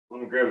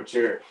Let me grab a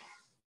chair.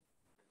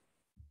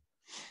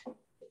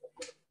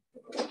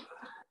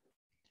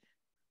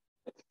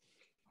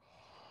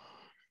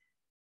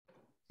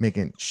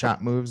 Making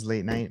shot moves,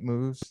 late night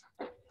moves.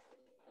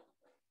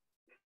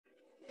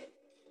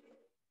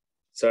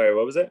 Sorry,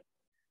 what was it?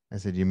 I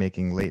said you're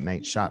making late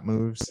night shot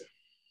moves.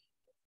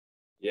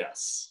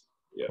 Yes.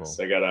 Yes.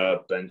 Cool. I got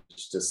a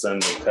bench to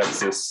send to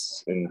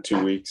Texas in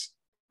 2 weeks.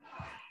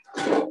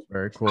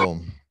 Very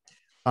cool.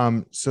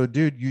 So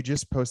dude, you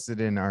just posted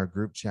in our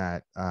group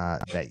chat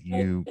that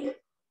you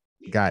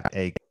got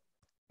a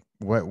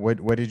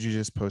what did you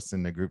just post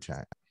in the group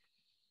chat?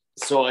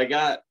 So I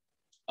got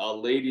a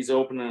lady's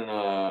opening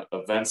a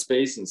event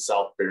space in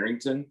South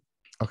Barrington.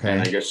 Okay.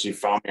 And I guess she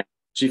found me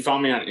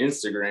on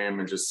Instagram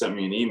and just sent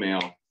me an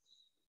email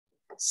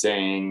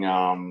saying,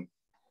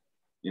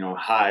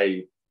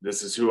 hi,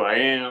 this is who I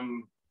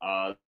am.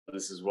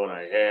 This is what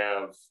I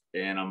have.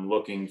 And I'm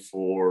looking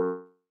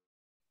for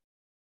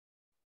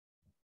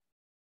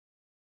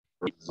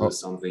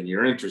something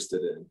you're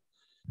interested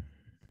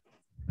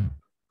in.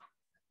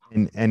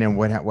 And then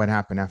what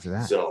happened after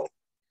that?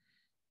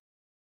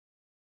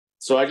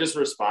 So I just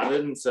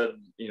responded and said,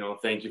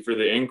 thank you for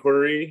the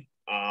inquiry.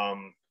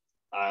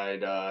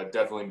 I'd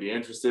definitely be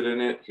interested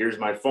in it. Here's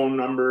my phone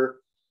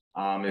number.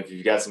 If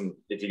you got some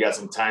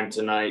time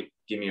tonight,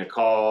 give me a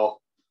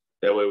call.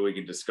 That way we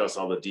can discuss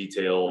all the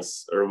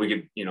details, or we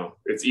could,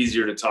 it's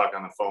easier to talk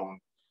on the phone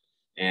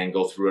and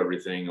go through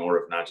everything.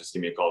 Or if not, just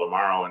give me a call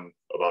tomorrow. And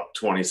about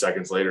 20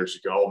 seconds later,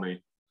 she called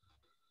me.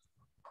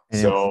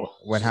 And so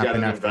what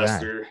happened after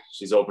investor, that?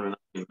 She's opening up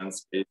an event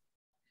space.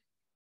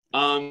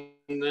 And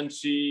then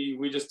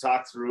we just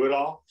talked through it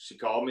all. She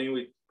called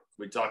me.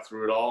 We talked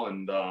through it all,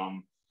 and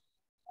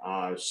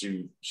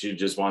she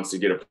just wants to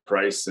get a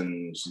price,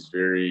 and she's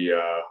very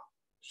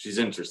she's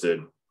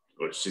interested,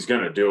 but she's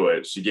gonna do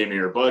it. She gave me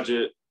her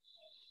budget.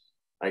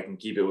 I can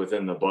keep it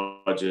within the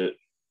budget,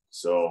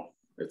 so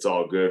it's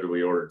all good.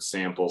 We ordered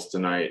samples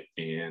tonight,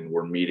 and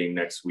we're meeting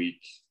next week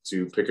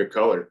to pick a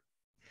color.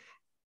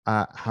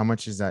 How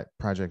much is that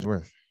project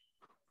worth?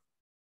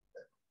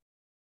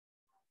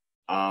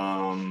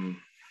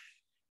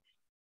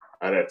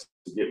 I'd have to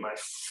get my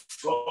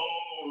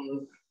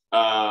phone.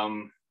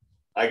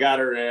 I got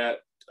her at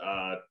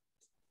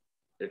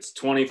it's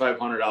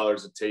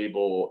 $2,500 a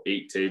table,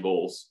 8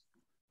 tables.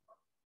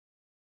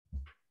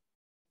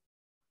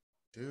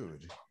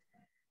 Dude.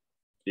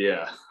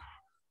 Yeah.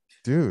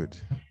 Dude.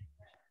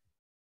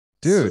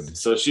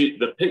 So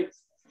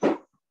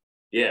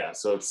yeah,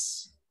 so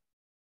it's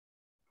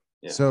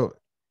yeah. So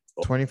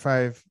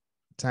 25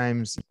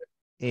 times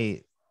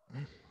 8.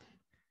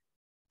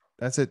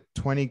 That's a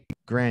 20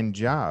 grand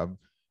job.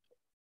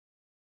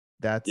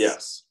 That's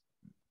yes.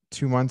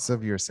 2 months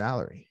of your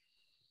salary.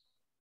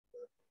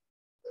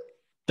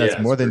 That's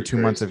more than 2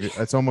 months of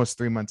that's almost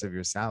 3 months of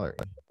your salary.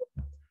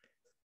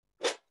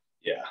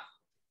 Yeah.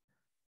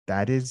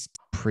 That is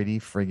pretty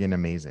friggin'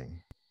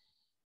 amazing.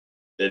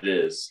 It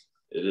is.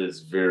 It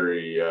is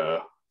very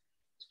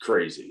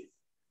crazy.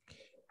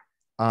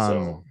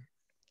 So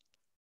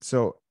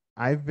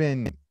I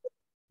think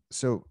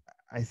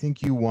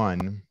you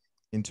won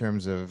in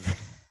terms of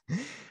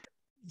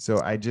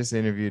so I just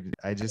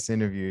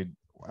interviewed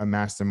a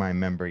mastermind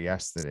member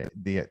yesterday,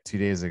 2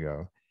 days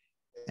ago,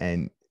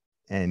 and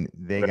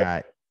they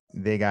got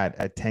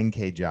a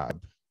 10K job.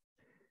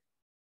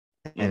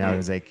 And I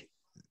was like,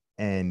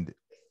 and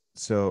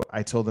so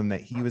I told him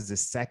that he was the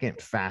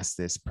second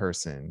fastest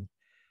person,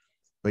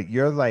 but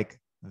you're like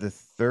the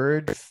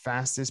third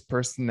fastest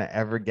person to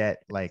ever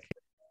get like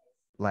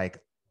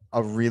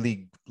a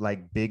really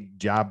like big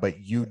job, but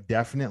you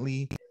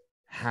definitely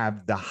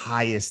have the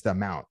highest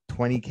amount.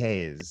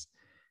 20K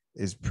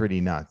is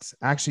pretty nuts.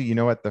 Actually, you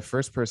know what? The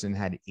first person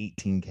had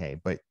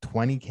 18K, but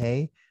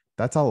 20K,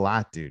 that's a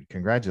lot, dude.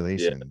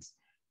 Congratulations.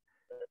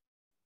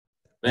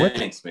 Yeah.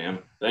 Thanks,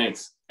 man.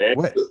 Thanks.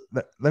 Let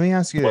me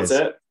ask you this. What's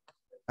that?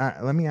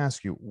 Let me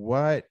ask you,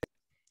 what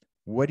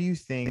do you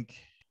think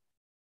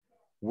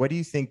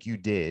you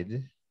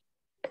did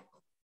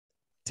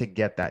to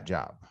get that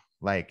job?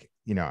 Like,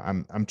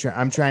 I'm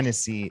trying to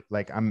see,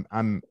 like, I'm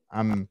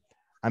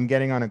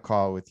getting on a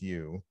call with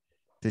you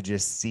to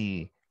just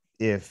see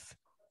if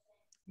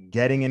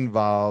getting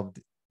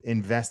involved,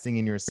 investing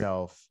in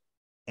yourself,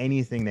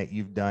 anything that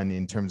you've done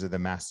in terms of the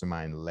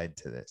mastermind led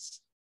to this.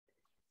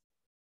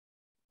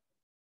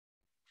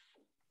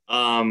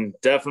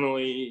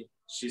 Definitely.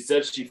 She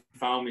said she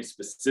found me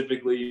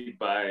specifically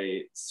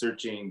by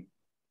searching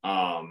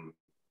hashtag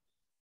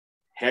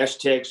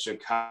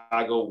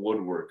Chicago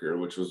woodworker,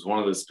 which was one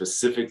of the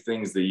specific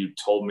things that you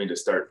told me to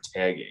start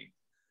tagging.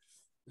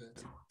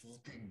 Let's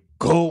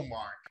go,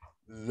 Mark.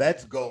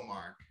 Let's go,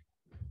 Mark.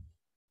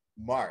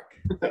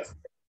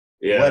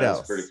 Yeah, what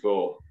else? Pretty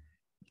cool.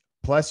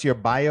 Plus, your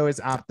bio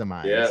is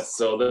optimized. Yeah,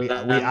 so we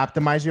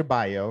optimize your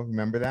bio.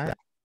 Remember that?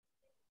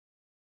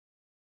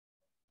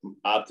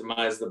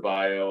 Optimize the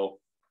bio.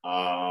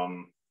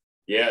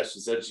 Yeah, she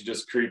said she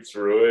just creeped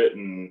through it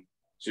and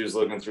she was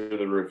looking through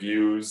the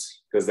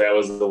reviews because that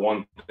was the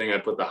one thing I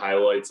put the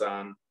highlights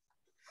on.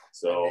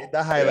 So I made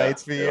the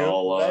highlights for you.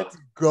 All, Let's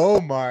go,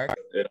 Mark.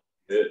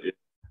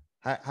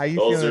 How you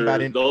feeling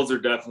about it? Those are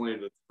definitely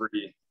the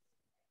three.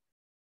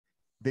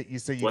 That you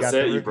said you What's got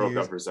that? the You reviews. broke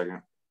up for a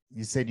second.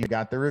 You said you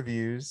got the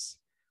reviews.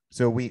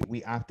 So we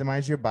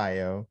optimized your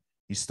bio.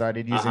 You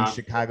started using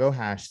Chicago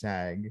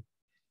hashtag.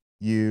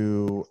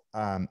 You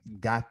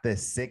got the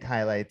sick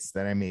highlights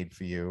that I made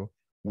for you,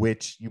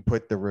 which you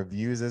put the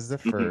reviews as the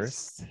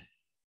first.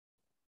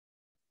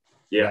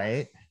 Yeah.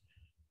 Right.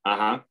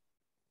 How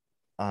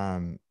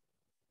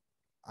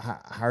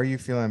are you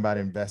feeling about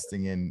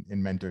investing in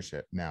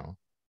mentorship now?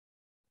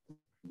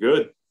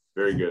 Good.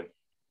 Very good.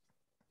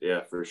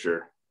 Yeah, for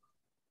sure.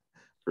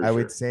 I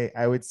would say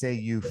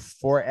you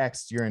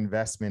 4x'd your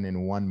investment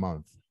in 1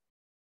 month.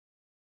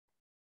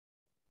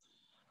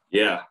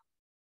 Yeah.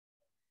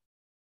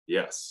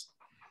 Yes.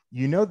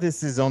 You know,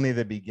 this is only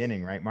the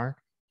beginning, right, Mark?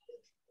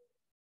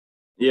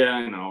 Yeah,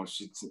 I know.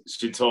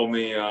 She told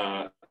me,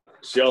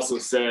 she also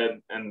said,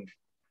 and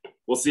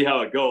we'll see how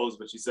it goes,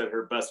 but she said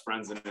her best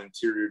friend's an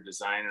interior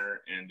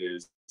designer and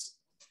is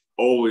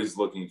always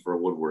looking for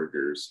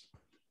woodworkers.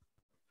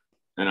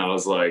 And I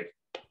was like,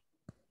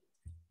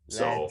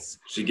 so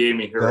she gave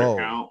me her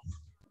account.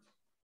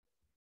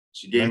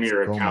 She gave me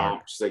her account.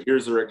 Mark. She's like,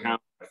 here's her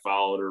account. I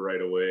followed her right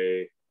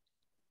away.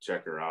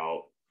 Check her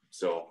out.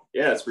 So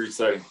yeah, it's pretty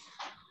exciting.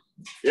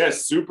 Yeah,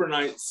 super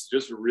nice.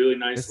 Just a really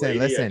nice lady.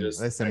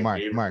 Listen,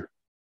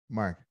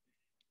 Mark.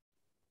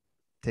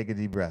 Take a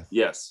deep breath.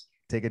 Yes.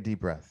 Take a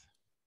deep breath.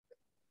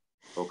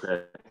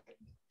 Okay.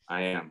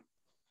 I am.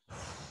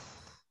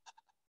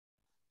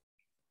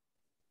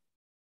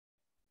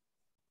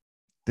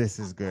 This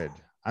is good.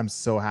 I'm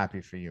so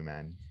happy for you,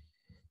 man.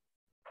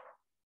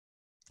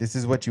 This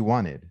is what you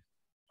wanted.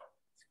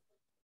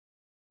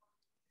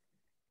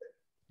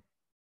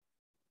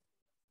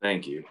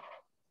 Thank you.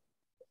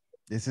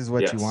 This is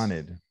what you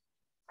wanted.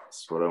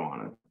 That's what I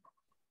wanted.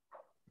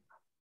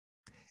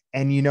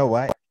 And you know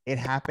what? It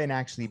happened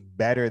actually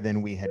better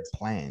than we had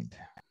planned.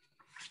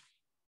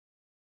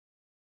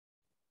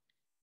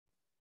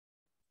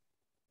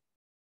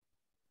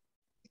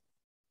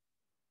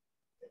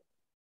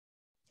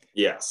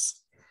 Yes.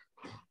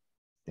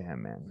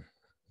 Damn, man.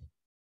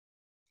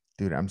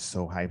 Dude, I'm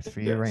so hyped for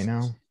you right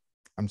now.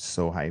 I'm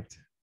so hyped.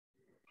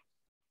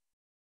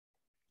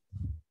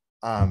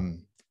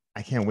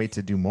 I can't wait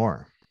to do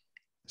more.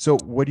 So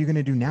what are you going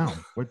to do now?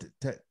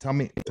 Tell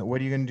me, what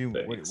are you going to do?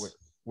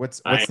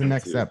 What's the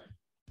next step?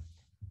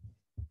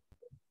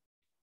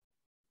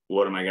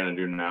 What am I going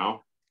to do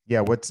now?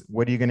 Yeah. What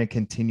are you going to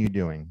continue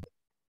doing?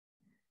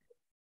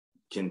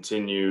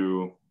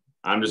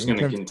 I'm just going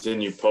to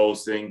continue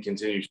posting,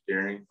 continue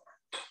sharing.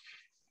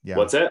 Yeah.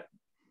 What's that?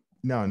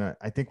 No.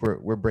 I think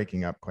we're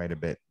breaking up quite a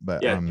bit,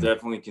 but yeah,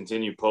 definitely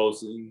continue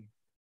posting.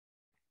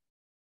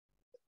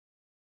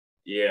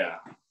 Yeah.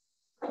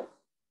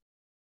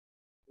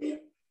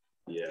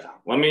 Yeah.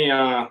 Let me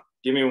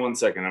give me 1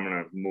 second. I'm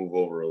gonna move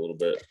over a little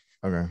bit.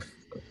 Okay.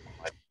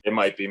 It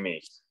might be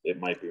me. Let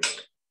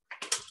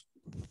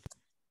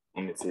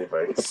me see if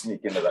I can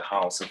sneak into the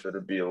house, if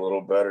it'd be a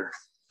little better.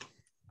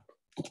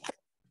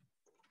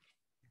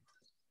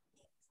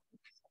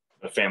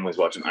 My family's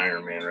watching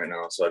Iron Man right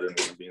now, so I didn't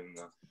want to be in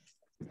the.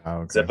 Oh,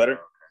 okay. Is that better?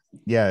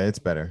 Yeah, it's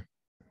better.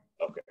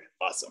 Okay,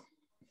 awesome.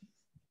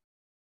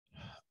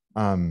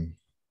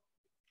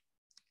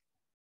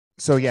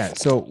 So yeah,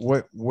 so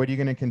what are you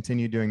going to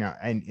continue doing now?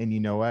 And you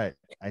know what?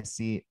 I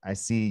see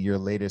your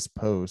latest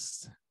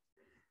post.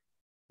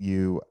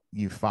 You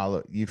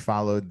followed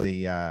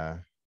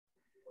the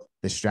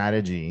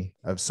strategy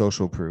of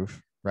social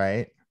proof,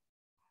 right?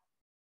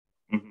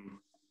 Mm-hmm.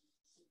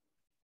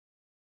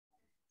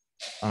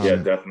 Yeah,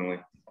 definitely.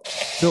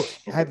 So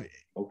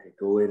okay,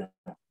 go later.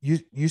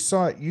 You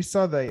saw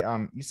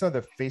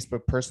the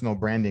Facebook personal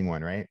branding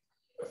one, right?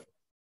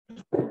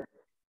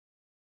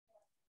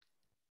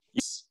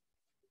 Yes.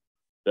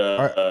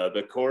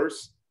 The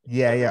course.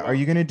 Yeah. Are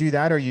you gonna do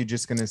that, or are you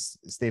just gonna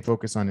stay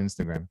focused on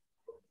Instagram?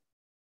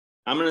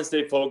 I'm gonna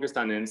stay focused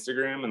on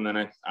Instagram, and then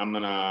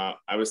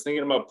I was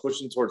thinking about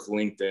pushing towards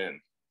LinkedIn.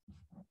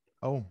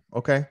 Oh,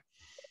 okay.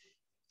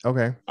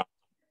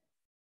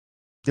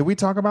 Did we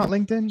talk about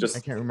LinkedIn? I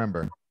can't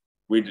remember.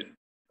 We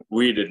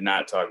did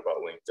not talk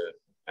about LinkedIn,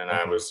 and okay.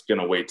 I was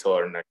gonna wait till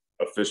our next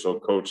official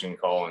coaching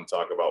call and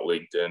talk about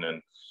LinkedIn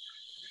and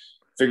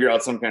figure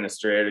out some kind of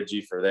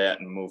strategy for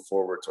that and move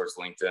forward towards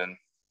LinkedIn.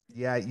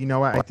 Yeah, you know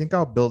what? I think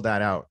I'll build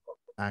that out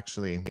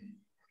actually,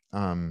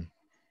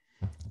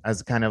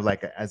 as kind of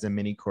like as a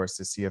mini course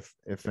to see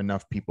if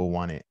enough people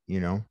want it, you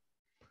know?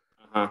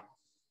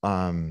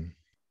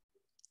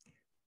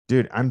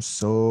 Dude, I'm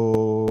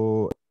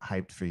so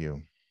hyped for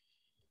you.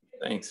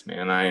 Thanks,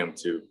 man. I am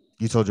too.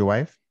 You told your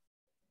wife?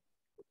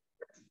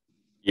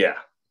 Yeah.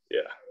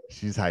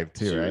 She's hyped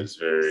too, right? She's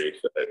very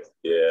excited.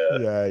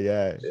 Yeah.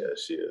 Yeah,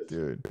 she is.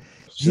 Dude.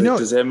 She's like,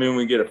 does that mean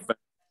we get a fence?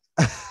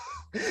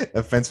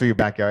 A fence for your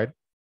backyard?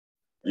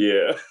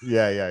 Yeah.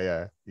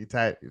 You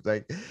tight.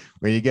 Like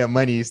when you get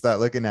money, you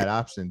start looking at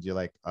options. You're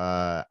like,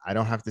 I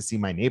don't have to see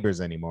my neighbors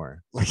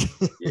anymore.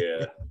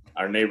 Yeah.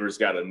 our neighbor's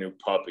got a new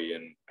puppy,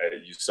 and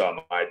you saw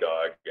my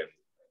dog, and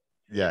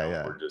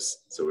Yeah.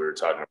 we were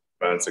talking about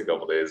fence a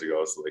couple days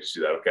ago. So like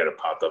that kind of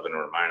popped up in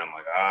her mind. I'm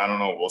like, I don't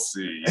know, we'll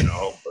see,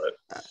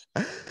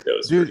 but it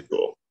was Dude, pretty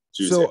cool.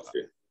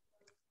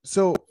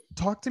 So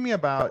talk to me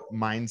about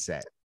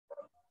mindset.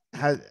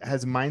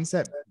 Has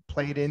mindset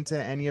played into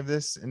any of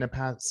this in the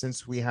past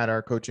since we had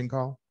our coaching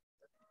call?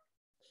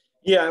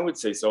 Yeah, I would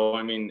say so.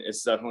 I mean,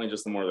 it's definitely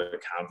just the more the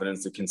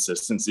confidence, the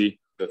consistency,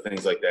 the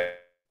things like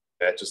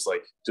that just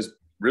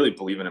really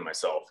believing in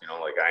myself,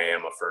 like I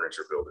am a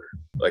furniture builder.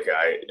 Like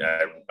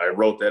I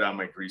wrote that on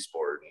my grease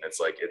board, and it's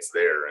like, it's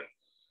there. And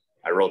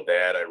I wrote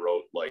that, I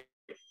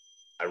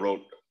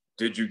wrote,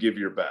 did you give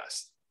your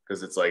best?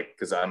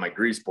 Because on my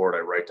grease board, I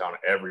write down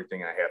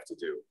everything I have to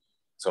do.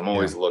 So I'm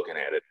always looking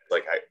at it.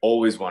 Like, I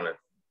always want to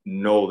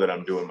know that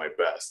I'm doing my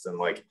best. And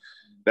like,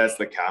 that's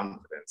the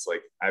confidence.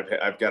 Like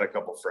I've got a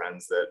couple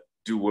friends that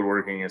do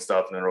woodworking and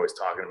stuff, and they're always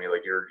talking to me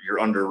like, you're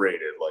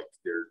underrated. Like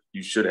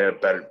you should have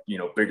better,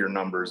 bigger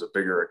numbers, a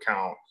bigger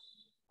account.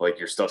 Like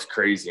your stuff's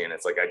crazy. And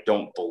it's like, I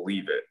don't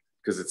believe it,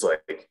 because it's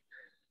like,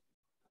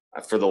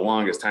 for the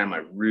longest time,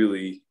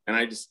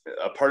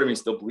 a part of me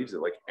still believes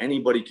it. Like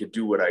anybody could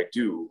do what I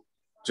do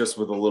just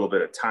with a little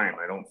bit of time.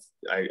 I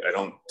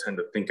don't tend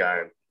to think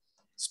I'm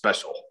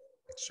special.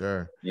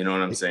 Sure. You know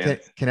what I'm saying?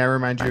 Can I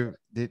remind you,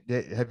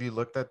 have you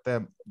looked at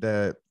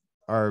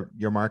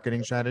your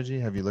marketing strategy?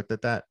 Have you looked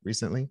at that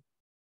recently?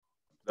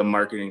 The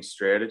marketing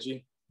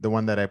strategy? The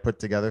one that I put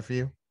together for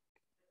you?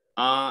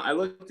 I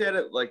looked at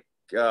it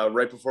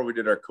right before we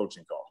did our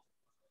coaching call.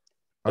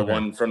 The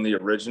one from the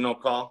original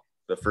call,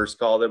 the first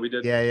call that we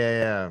did.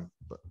 Yeah.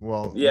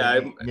 Well, yeah,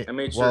 I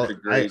made sure to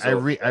graze. I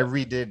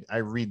redid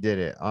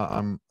it.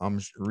 I'm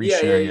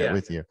resharing it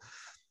with you.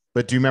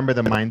 But do you remember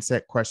the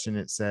mindset question?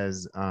 It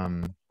says,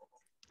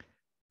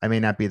 I may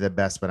not be the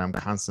best, but I'm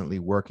constantly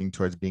working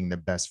towards being the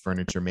best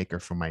furniture maker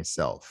for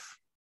myself.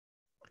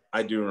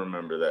 I do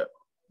remember that.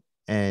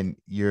 And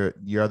your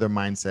other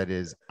mindset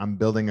is, I'm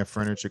building a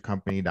furniture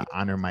company to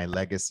honor my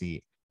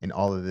legacy and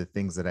all of the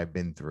things that I've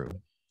been through.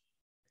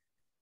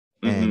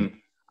 Mm-hmm. And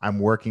I'm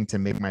working to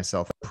make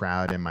myself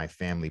proud and my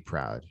family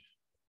proud.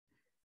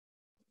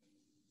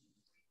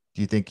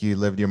 Do you think you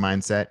lived your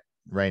mindset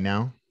right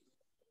now?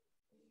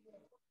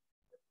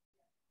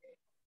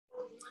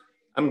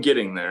 I'm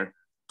getting there.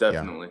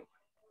 Definitely.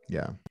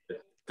 Yeah.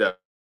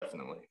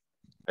 Definitely.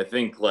 I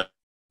think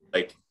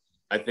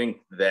I think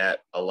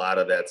that a lot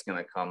of that's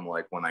going to come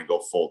like when I go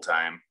full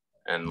time,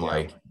 and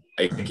like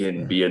I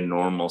can be a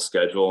normal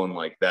schedule, and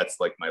like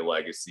that's like my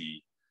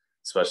legacy,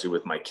 especially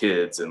with my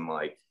kids, and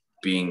like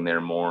being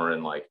there more,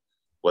 and like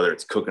whether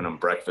it's cooking them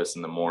breakfast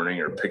in the morning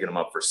or picking them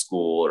up for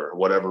school or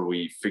whatever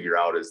we figure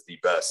out is the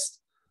best,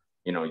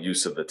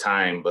 use of the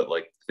time. But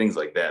like things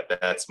like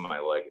that's my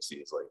legacy,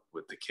 is like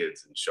with the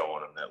kids and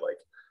showing them that like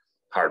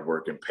hard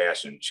work and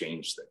passion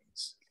change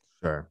things.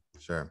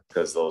 Sure.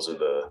 Because those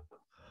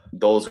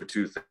are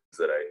two things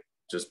that I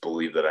just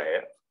believe that I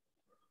have.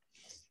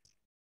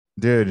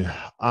 Dude,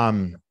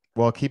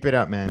 well, keep it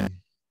up, man.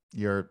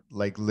 You're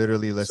like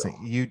literally listening.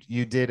 So,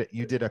 you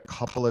did a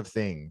couple of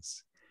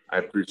things. I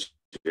appreciate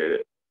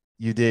it.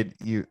 You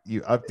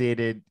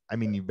updated. I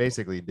mean, you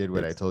basically did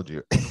what I told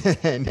you,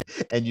 and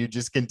you're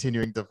just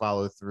continuing to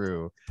follow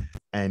through,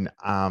 and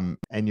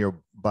you're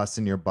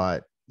busting your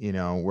butt,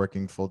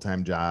 working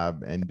full-time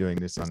job and doing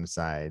this on the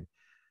side.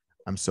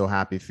 I'm so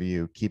happy for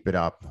you. Keep it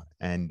up,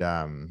 and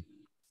I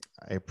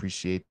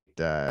appreciate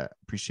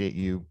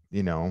you,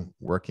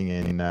 working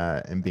in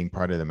and being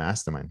part of the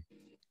mastermind.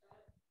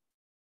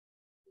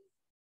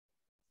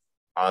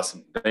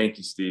 Awesome. Thank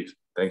you, Steve.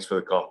 Thanks for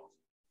the call.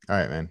 All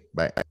right, man.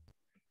 Bye.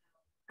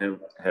 And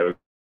have a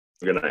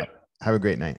good night. Have a great night.